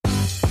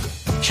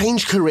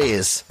Change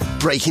careers,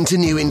 break into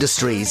new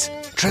industries,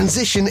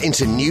 transition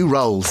into new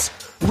roles,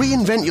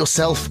 reinvent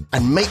yourself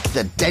and make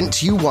the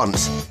dent you want.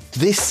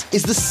 This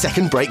is the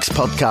Second Breaks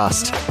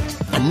podcast.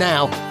 And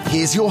now,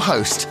 here's your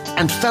host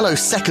and fellow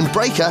second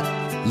breaker,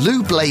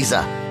 Lou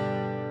Blazer.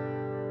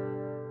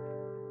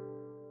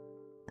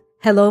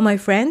 Hello, my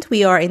friend.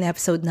 We are in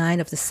episode 9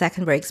 of the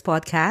Second Breaks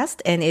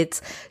podcast, and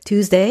it's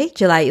Tuesday,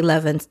 July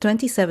 11th,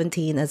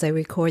 2017, as I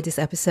record this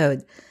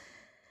episode.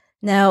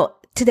 Now,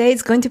 today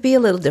is going to be a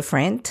little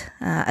different.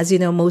 As you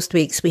know, most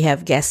weeks we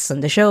have guests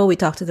on the show. We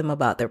talk to them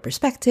about their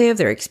perspective,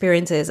 their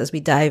experiences as we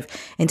dive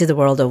into the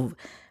world of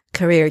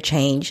career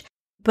change.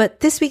 But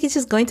this week it's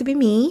just going to be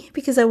me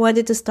because I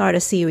wanted to start a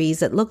series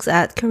that looks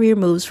at career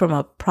moves from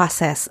a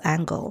process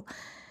angle.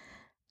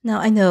 Now,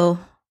 I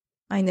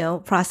know,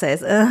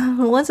 process.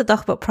 Who wants to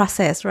talk about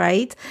process,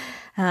 right?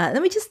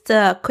 Let me just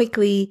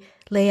quickly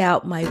lay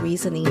out my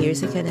reasoning here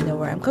so you kind of know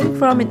where I'm coming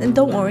from. And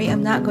don't worry,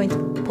 I'm not going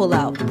to pull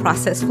out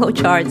process flow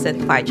charts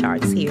and pie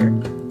charts here.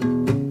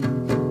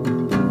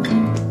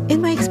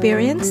 In my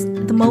experience,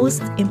 the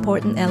most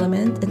important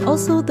element and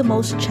also the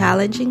most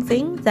challenging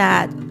thing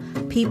that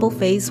people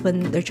face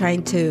when they're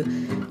trying to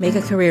make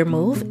a career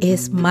move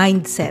is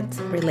mindset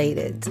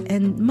related.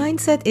 And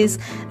mindset is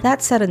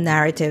that set of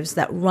narratives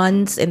that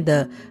runs in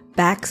the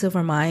backs of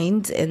our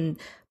minds and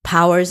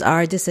powers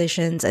our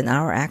decisions and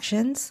our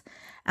actions.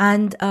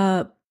 And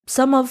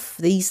some of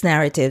these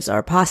narratives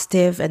are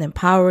positive and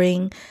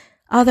empowering,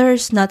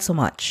 others not so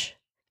much.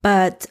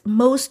 But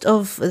most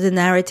of the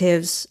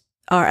narratives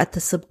are at the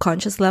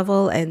subconscious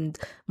level, and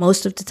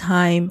most of the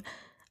time,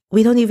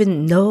 we don't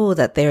even know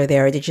that they're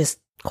there. They're just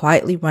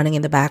quietly running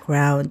in the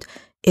background,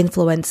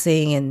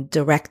 influencing and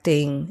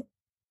directing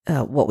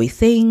what we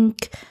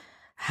think,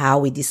 how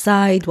we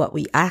decide, what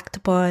we act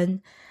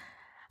upon,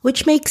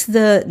 which makes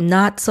the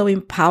not so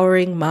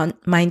empowering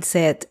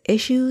mindset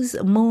issues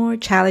more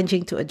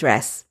challenging to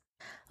address.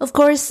 Of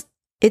course,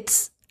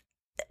 it's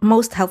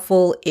most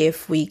helpful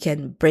if we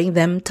can bring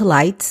them to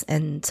light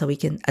and so we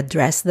can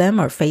address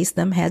them or face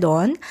them head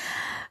on.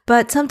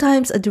 But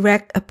sometimes a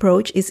direct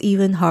approach is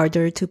even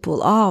harder to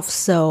pull off.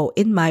 So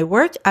in my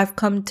work, I've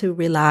come to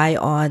rely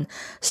on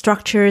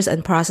structures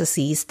and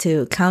processes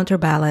to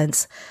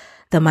counterbalance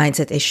the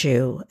mindset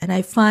issue. And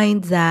I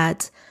find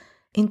that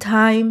in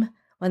time,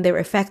 when they're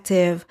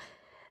effective,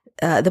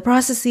 the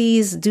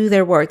processes do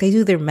their work, they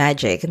do their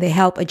magic, and they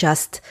help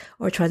adjust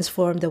or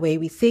transform the way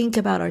we think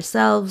about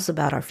ourselves,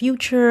 about our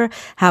future,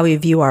 how we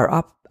view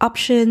our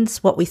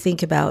options, what we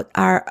think about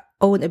our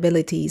own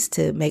abilities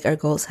to make our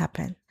goals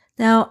happen.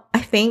 Now,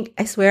 I think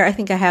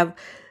I have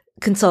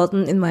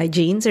consultant in my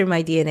genes or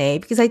my DNA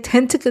because I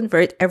tend to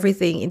convert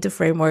everything into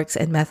frameworks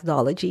and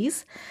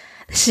methodologies.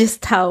 It's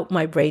just how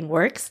my brain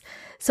works.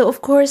 So,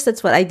 of course,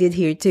 that's what I did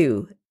here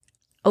too.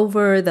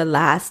 Over the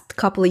last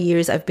couple of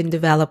years, I've been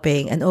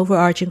developing an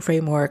overarching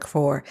framework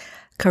for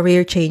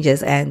career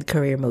changes and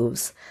career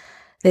moves.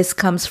 This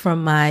comes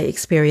from my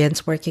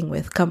experience working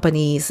with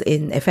companies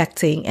in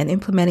effecting and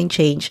implementing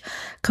change,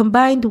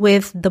 combined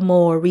with the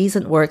more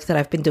recent work that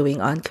I've been doing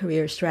on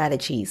career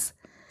strategies.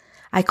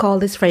 I call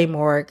this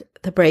framework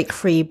the Break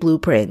Free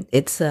Blueprint.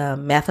 It's a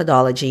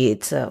methodology.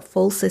 It's a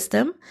full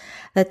system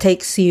that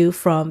takes you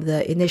from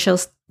the initial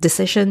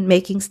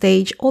decision-making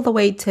stage all the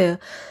way to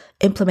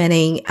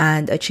implementing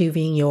and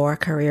achieving your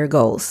career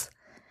goals.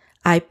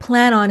 I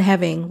plan on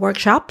having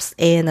workshops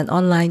and an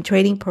online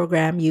training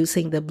program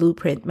using the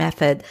blueprint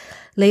method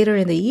later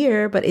in the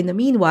year. But in the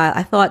meanwhile,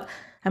 I thought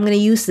I'm going to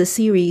use the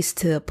series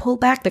to pull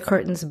back the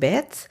curtains a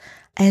bit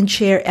and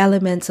share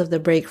elements of the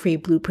Break Free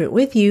Blueprint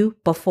with you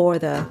before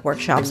the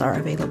workshops are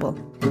available.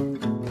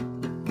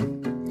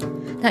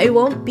 Now, it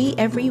won't be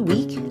every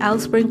week. I'll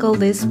sprinkle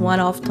these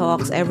one-off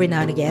talks every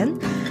now and again.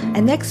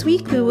 And next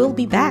week, we will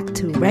be back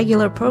to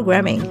regular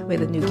programming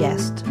with a new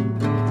guest.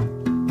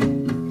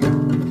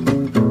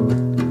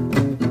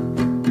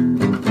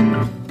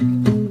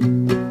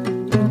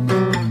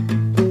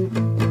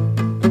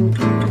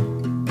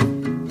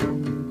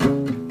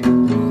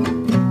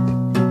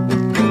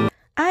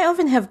 I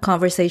often have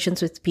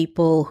conversations with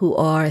people who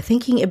are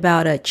thinking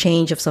about a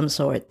change of some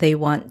sort. They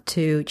want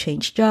to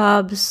change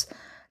jobs,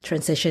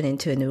 transition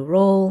into a new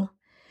role.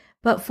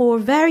 But for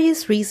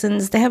various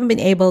reasons, they haven't been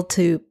able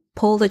to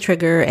pull the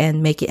trigger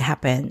and make it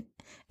happen.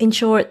 In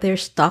short, they're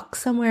stuck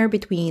somewhere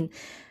between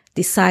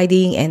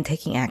deciding and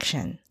taking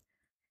action.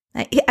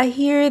 I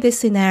hear this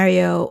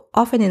scenario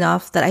often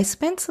enough that I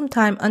spend some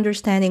time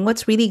understanding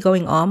what's really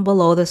going on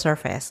below the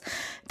surface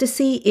to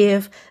see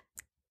if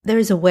there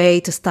is a way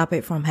to stop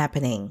it from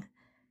happening.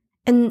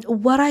 And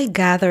what I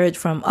gathered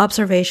from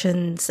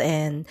observations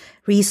and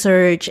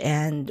research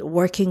and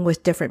working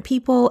with different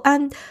people,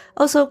 and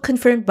also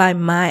confirmed by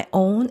my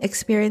own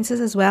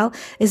experiences as well,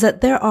 is that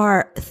there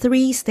are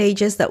 3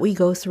 stages that we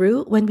go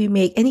through when we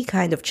make any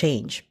kind of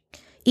change.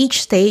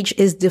 Each stage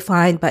is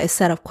defined by a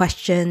set of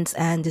questions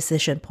and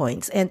decision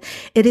points, and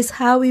it is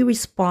how we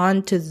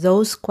respond to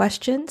those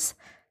questions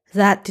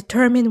that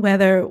determine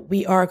whether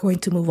we are going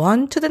to move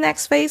on to the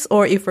next phase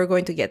or if we're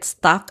going to get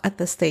stuck at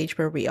the stage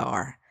where we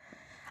are.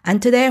 And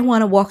today I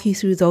want to walk you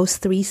through those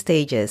 3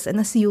 stages. And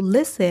as you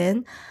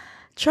listen,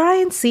 try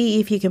and see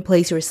if you can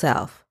place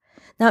yourself.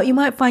 Now, you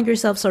might find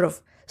yourself sort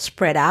of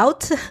spread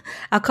out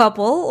a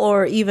couple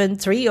or even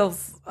 3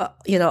 of,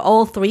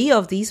 all 3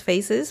 of these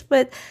phases.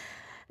 But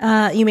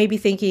you may be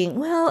thinking,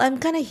 well, I'm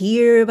kind of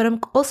here, but I'm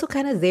also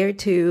kind of there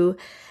too.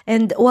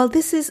 And while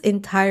this is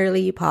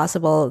entirely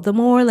possible, the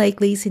more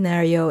likely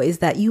scenario is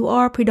that you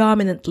are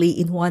predominantly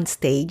in one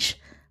stage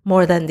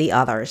more than the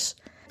others.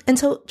 And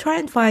so try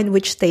and find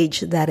which stage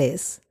that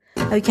is.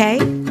 Okay?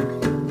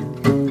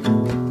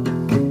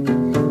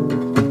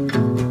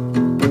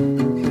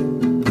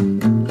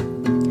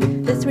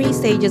 The 3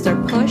 stages are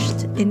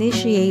pushed,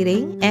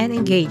 initiating, and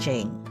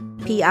engaging.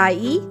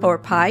 PIE or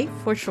PI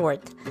for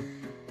short.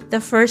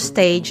 The first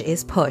stage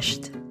is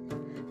pushed.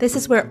 This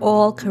is where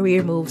all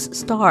career moves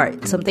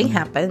start. Something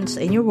happens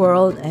in your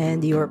world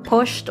and you're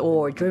pushed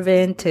or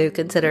driven to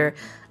consider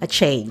a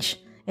change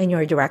in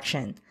your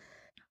direction.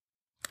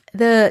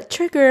 The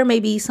trigger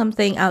may be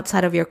something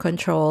outside of your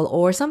control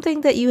or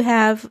something that you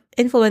have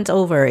influence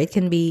over. It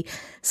can be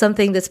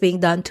something that's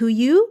being done to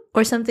you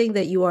or something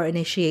that you are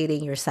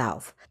initiating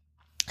yourself.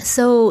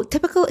 So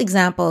typical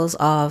examples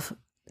of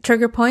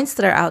trigger points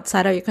that are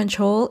outside of your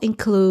control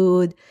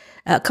include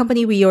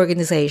company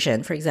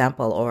reorganization, for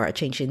example, or a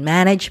change in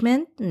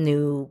management,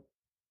 new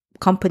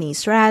company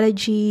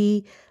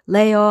strategy,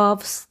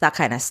 layoffs, that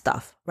kind of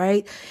stuff,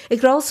 right? It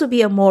could also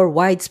be a more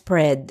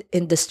widespread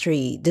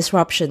industry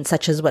disruption,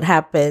 such as what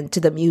happened to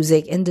the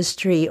music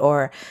industry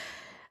or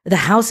the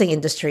housing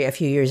industry a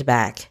few years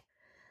back.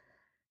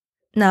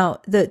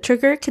 Now, the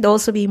trigger could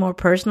also be more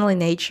personal in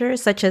nature,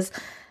 such as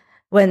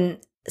when,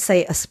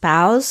 say, a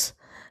spouse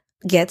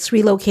gets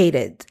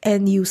relocated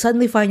and you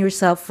suddenly find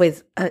yourself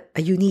with a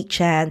unique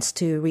chance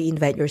to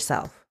reinvent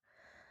yourself.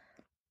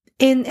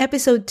 In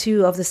episode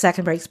 2 of the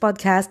Second Breaks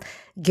podcast,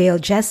 Gail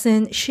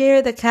Jessen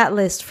shared the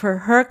catalyst for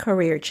her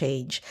career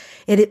change.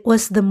 It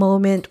was the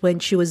moment when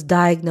she was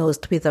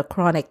diagnosed with a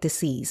chronic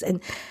disease,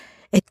 and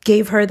it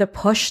gave her the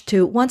push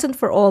to once and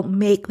for all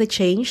make the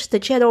change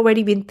that she had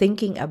already been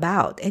thinking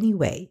about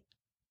anyway.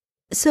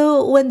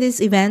 So when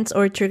these events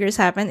or triggers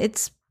happen,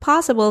 it's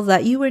possible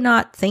that you were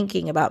not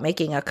thinking about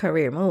making a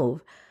career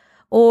move.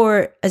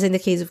 Or, as in the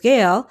case of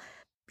Gail,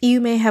 you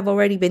may have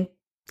already been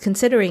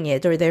considering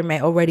it, or there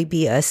may already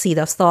be a seed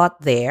of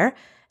thought there,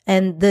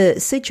 and the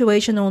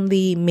situation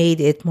only made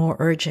it more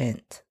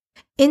urgent.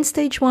 In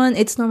stage 1,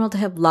 it's normal to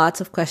have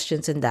lots of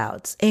questions and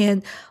doubts.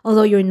 And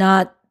although you're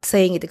not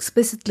saying it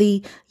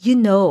explicitly,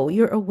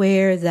 you're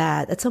aware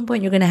that at some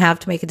point you're going to have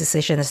to make a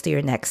decision as to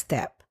your next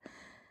step.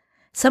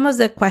 Some of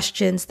the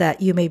questions that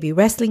you may be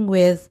wrestling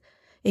with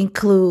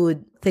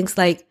include things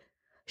like,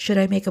 should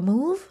I make a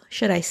move?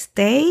 Should I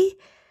stay?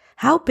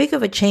 How big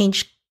of a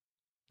change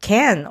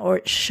can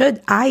or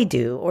should I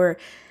do? Or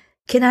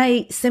can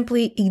I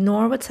simply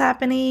ignore what's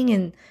happening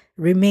and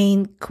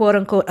remain quote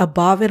unquote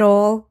above it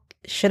all?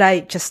 Should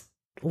I just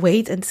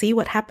wait and see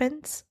what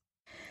happens?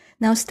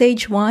 Now,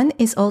 stage 1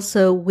 is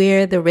also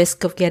where the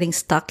risk of getting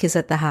stuck is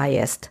at the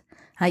highest.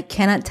 I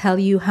cannot tell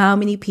you how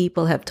many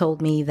people have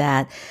told me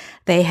that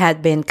they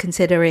had been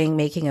considering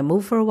making a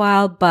move for a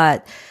while,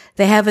 but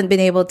they haven't been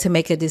able to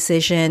make a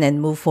decision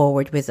and move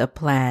forward with a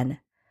plan.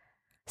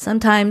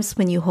 Sometimes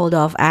when you hold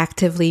off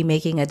actively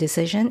making a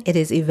decision, it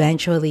is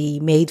eventually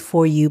made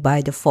for you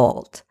by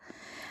default.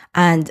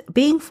 And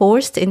being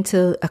forced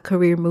into a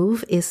career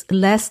move is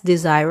less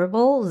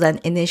desirable than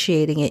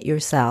initiating it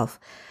yourself.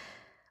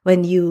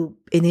 When you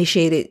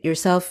initiate it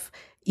yourself,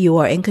 you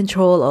are in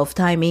control of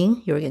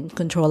timing, you're in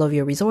control of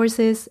your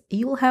resources,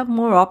 you'll have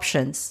more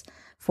options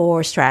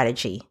for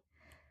strategy.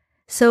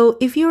 So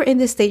if you're in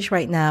this stage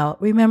right now,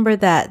 remember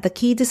that the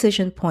key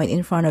decision point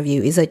in front of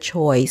you is a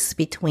choice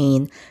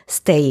between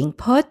staying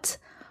put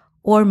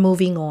or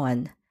moving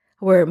on,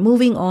 where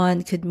moving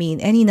on could mean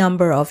any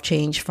number of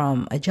change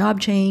from a job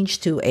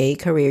change to a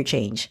career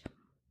change.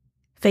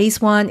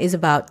 Phase 1 is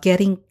about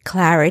getting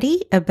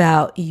clarity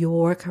about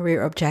your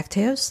career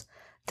objectives,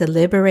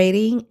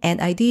 deliberating,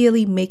 and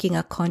ideally making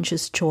a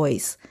conscious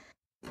choice.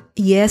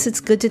 Yes, it's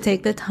good to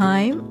take the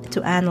time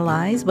to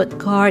analyze, but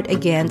guard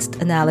against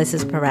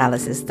analysis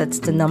paralysis. That's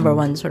the number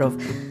one sort of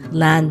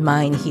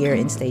landmine here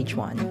in stage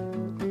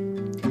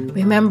 1.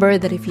 Remember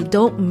that if you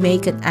don't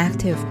make an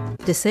active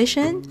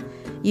decision,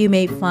 you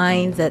may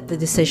find that the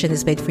decision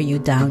is made for you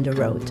down the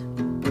road.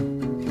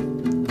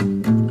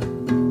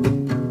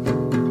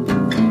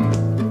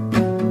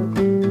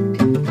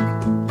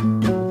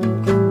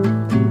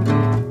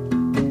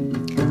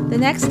 The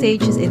next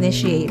stage is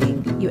initiating.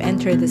 You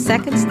enter the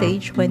second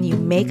stage when you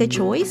make a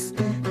choice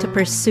to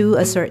pursue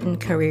a certain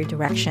career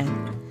direction.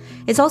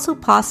 It's also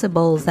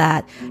possible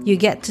that you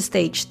get to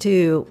stage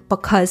 2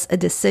 because a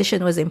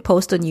decision was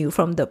imposed on you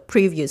from the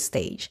previous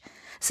stage.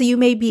 So you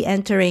may be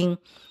entering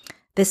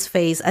this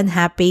phase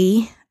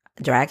unhappy,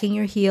 dragging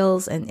your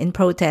heels, and in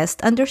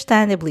protest,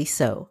 understandably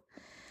so.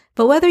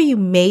 But whether you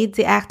made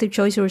the active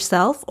choice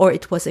yourself or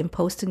it was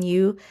imposed on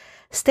you,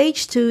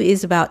 stage 2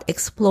 is about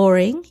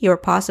exploring your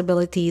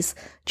possibilities,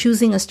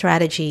 choosing a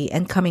strategy,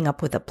 and coming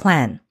up with a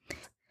plan.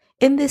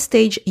 in this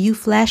stage, you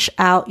flesh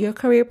out your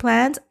career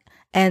plans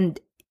and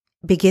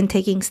begin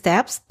taking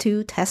steps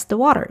to test the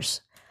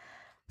waters.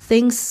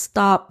 Things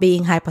stop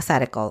being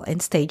hypothetical in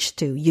stage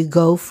 2. You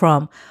go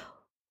from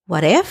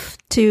what if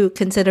to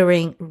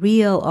considering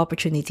real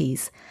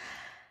opportunities.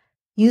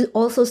 You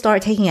also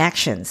start taking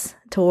actions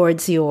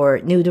towards your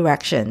new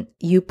direction.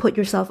 You put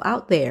yourself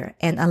out there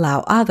and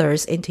allow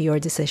others into your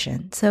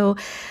decision. So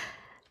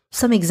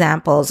some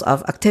examples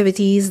of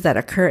activities that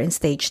occur in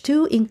stage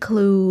 2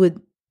 include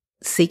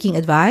seeking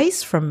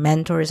advice from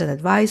mentors and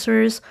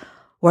advisors,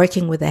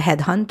 working with a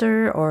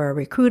headhunter or a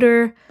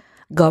recruiter,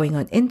 going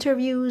on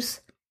interviews,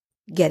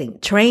 getting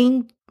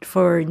trained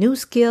for new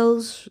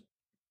skills,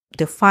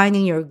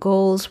 defining your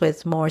goals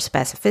with more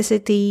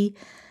specificity,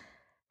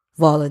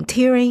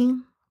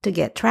 volunteering to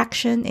get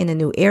traction in a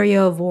new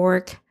area of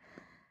work,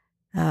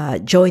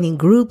 joining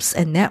groups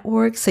and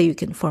networks so you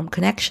can form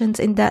connections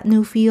in that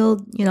new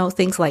field,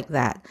 things like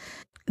that.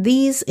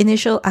 These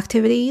initial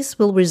activities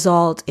will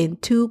result in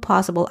 2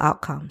 possible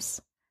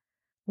outcomes.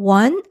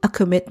 1, a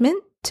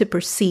commitment to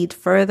proceed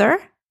further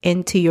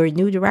into your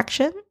new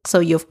direction. So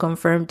you've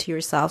confirmed to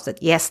yourself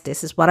that, yes,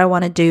 this is what I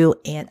want to do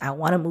and I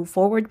want to move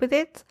forward with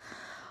it.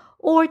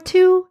 Or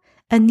 2,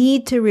 a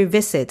need to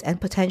revisit and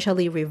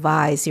potentially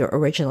revise your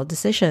original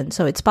decision.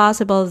 So it's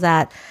possible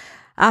that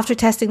after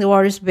testing the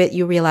waters a bit,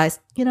 you realize,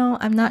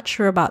 I'm not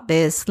sure about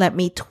this. Let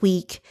me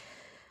tweak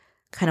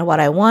kind of what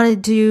I want to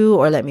do,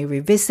 or let me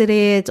revisit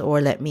it, or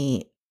let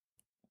me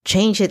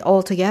change it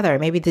altogether.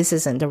 Maybe this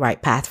isn't the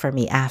right path for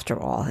me after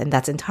all. And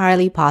that's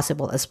entirely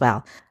possible as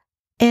well.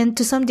 And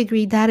to some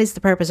degree, that is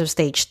the purpose of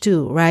stage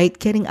 2, right?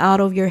 Getting out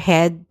of your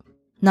head,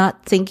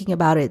 not thinking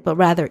about it, but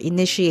rather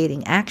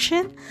initiating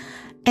action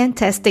and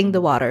testing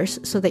the waters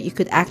so that you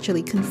could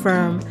actually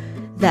confirm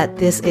that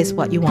this is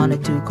what you want to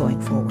do going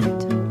forward.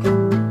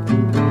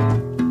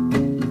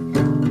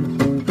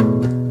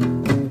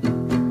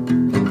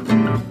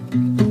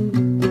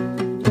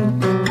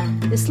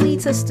 This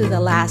leads us to the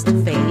last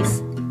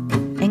phase,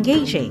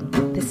 engaging.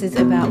 This is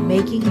about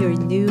making your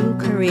new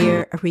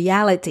career a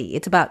reality.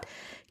 It's about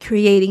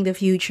creating the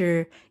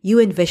future you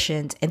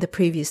envisioned in the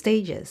previous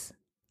stages.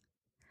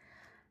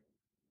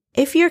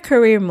 If your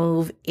career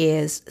move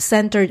is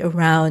centered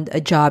around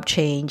a job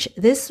change,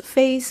 this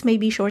phase may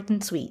be short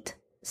and sweet.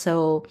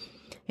 So,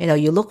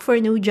 you look for a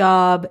new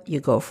job,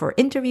 you go for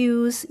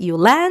interviews, you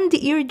land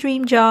your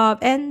dream job,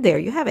 and there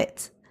you have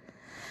it.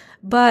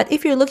 But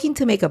if you're looking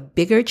to make a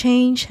bigger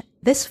change,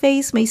 this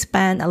phase may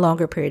span a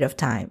longer period of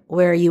time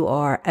where you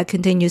are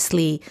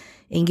continuously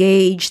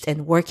engaged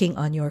and working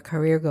on your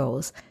career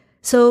goals.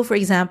 So, for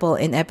example,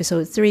 in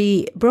episode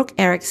 3, Brooke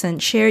Erickson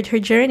shared her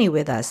journey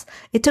with us.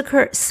 It took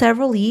her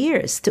several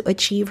years to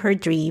achieve her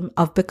dream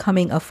of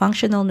becoming a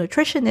functional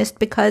nutritionist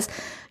because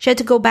she had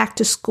to go back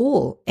to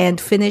school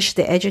and finish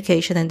the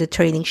education and the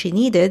training she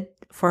needed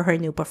for her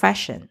new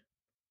profession.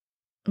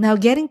 Now,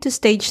 getting to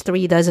stage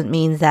 3 doesn't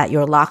mean that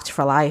you're locked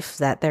for life,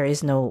 that there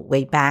is no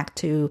way back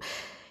to,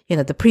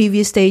 the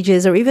previous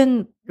stages, or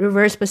even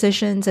reverse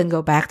positions and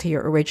go back to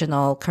your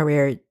original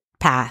career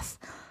path.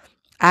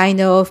 I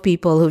know of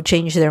people who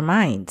change their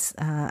minds.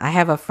 I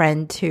have a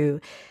friend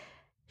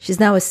she's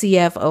now a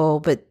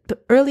CFO, but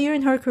earlier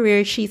in her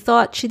career, she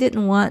thought she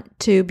didn't want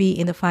to be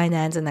in the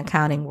finance and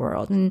accounting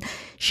world. And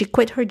she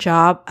quit her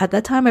job. At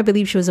that time, I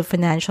believe she was a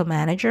financial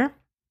manager.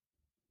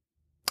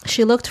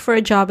 She looked for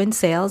a job in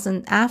sales,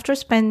 and after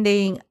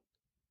spending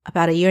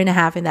about 1.5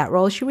 years in that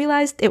role, she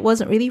realized it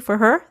wasn't really for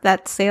her,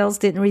 that sales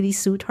didn't really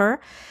suit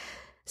her.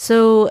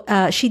 So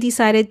she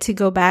decided to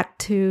go back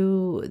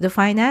to the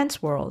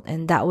finance world,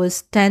 and that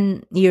was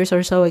 10 years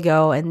or so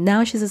ago. And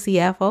now she's a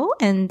CFO,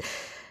 and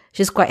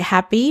she's quite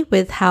happy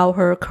with how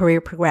her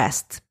career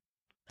progressed.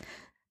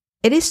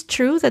 It is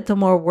true that the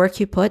more work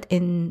you put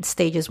in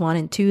stages 1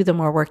 and 2, the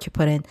more work you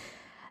put in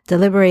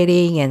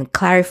deliberating and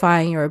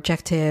clarifying your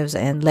objectives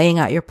and laying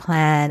out your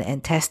plan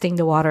and testing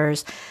the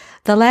waters,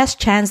 the less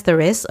chance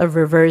there is of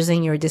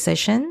reversing your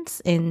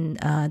decisions in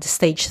the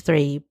stage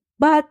 3.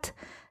 But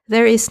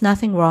there is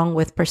nothing wrong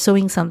with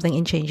pursuing something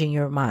and changing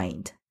your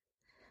mind.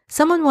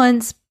 Someone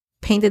once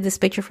painted this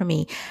picture for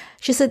me.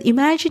 She said,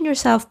 imagine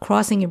yourself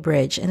crossing a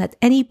bridge, and at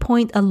any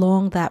point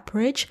along that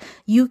bridge,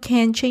 you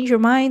can change your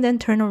mind and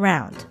turn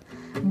around.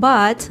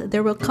 But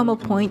there will come a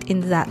point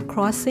in that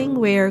crossing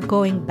where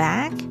going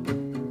back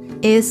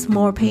is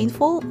more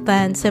painful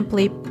than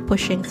simply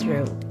pushing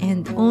through,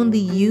 and only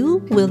you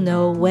will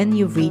know when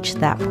you've reached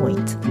that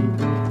point.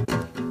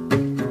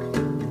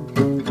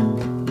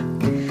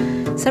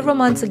 Several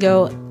months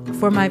ago,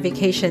 for my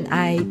vacation,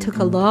 I took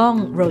a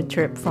long road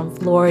trip from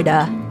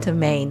Florida to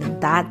Maine.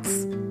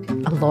 That's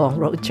a long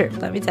road trip,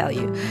 let me tell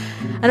you.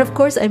 And of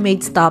course, I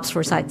made stops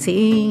for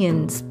sightseeing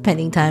and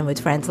spending time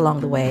with friends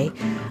along the way.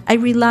 I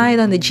relied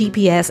on the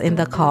GPS in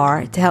the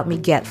car to help me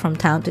get from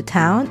town to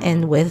town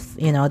and with,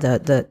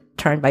 the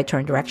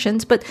turn-by-turn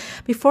directions. But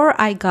before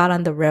I got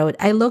on the road,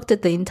 I looked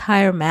at the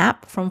entire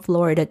map from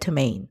Florida to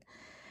Maine.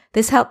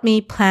 This helped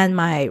me plan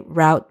my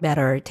route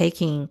better,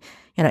 taking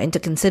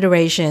into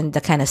consideration the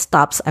kind of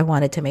stops I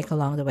wanted to make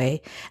along the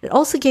way. It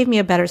also gave me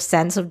a better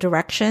sense of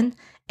direction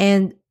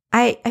And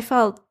I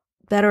felt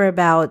better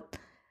about,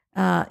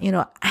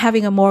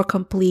 having a more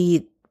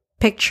complete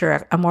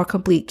picture, a more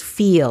complete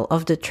feel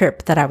of the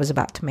trip that I was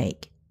about to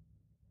make.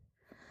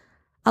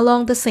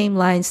 Along the same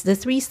lines, the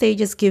 3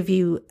 stages give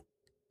you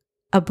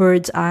a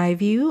bird's eye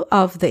view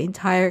of the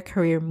entire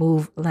career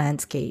move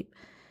landscape.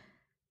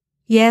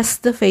 Yes,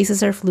 the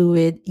phases are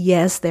fluid.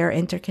 Yes, they're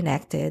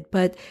interconnected,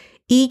 but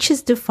each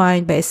is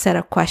defined by a set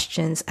of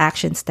questions,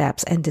 action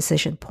steps, and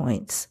decision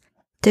points.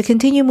 To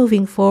continue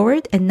moving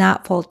forward and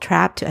not fall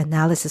trapped to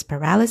analysis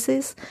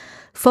paralysis,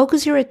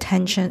 focus your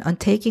attention on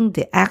taking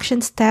the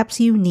action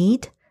steps you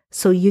need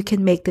so you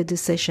can make the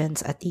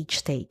decisions at each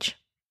stage.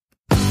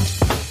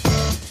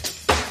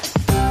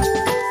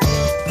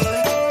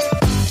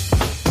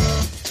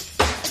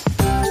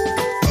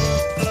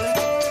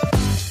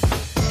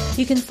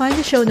 You can find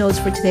the show notes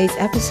for today's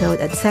episode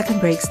at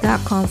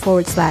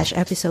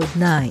secondbreaks.com/episode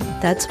 9.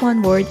 That's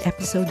one word,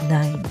 episode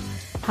 9.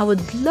 I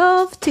would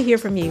love to hear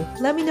from you.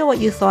 Let me know what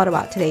you thought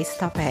about today's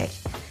topic.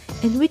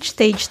 In which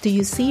stage do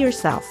you see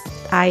yourself?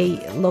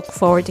 I look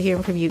forward to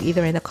hearing from you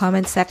either in the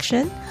comment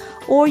section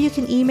or you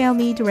can email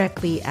me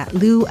directly at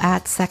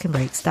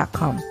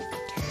lou@secondbreaks.com.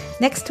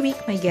 Next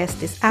week, my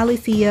guest is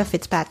Alethea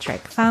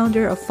Fitzpatrick,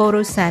 founder of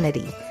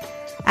Photosanity.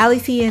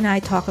 Alethea and I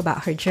talk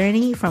about her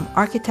journey from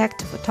architect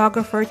to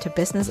photographer to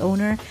business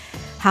owner,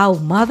 how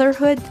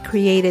motherhood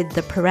created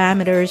the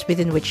parameters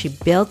within which she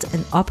built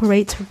and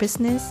operates her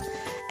business,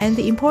 and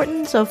the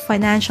importance of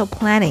financial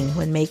planning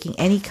when making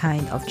any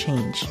kind of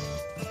change.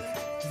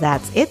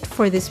 That's it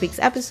for this week's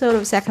episode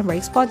of Second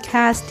Breaks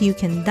Podcast. You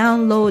can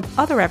download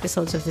other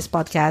episodes of this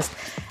podcast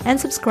and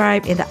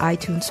subscribe in the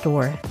iTunes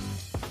Store.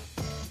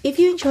 If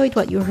you enjoyed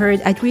what you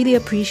heard, I'd really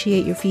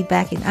appreciate your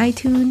feedback in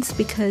iTunes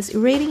because a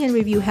rating and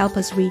review help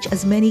us reach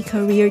as many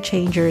career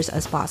changers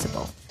as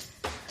possible.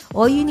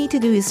 All you need to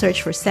do is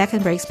search for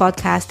Second Breaks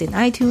Podcast in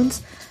iTunes,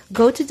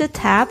 go to the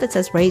tab that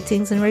says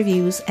ratings and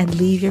reviews, and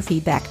leave your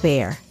feedback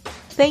there.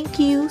 Thank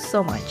you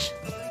so much.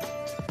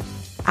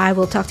 I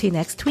will talk to you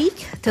next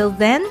week. Till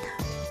then,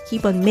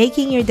 keep on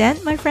making your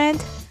dent, my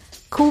friend.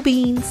 Cool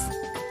beans.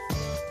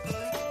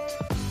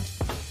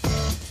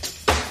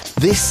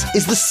 This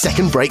is the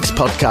Second Breaks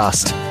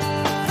Podcast.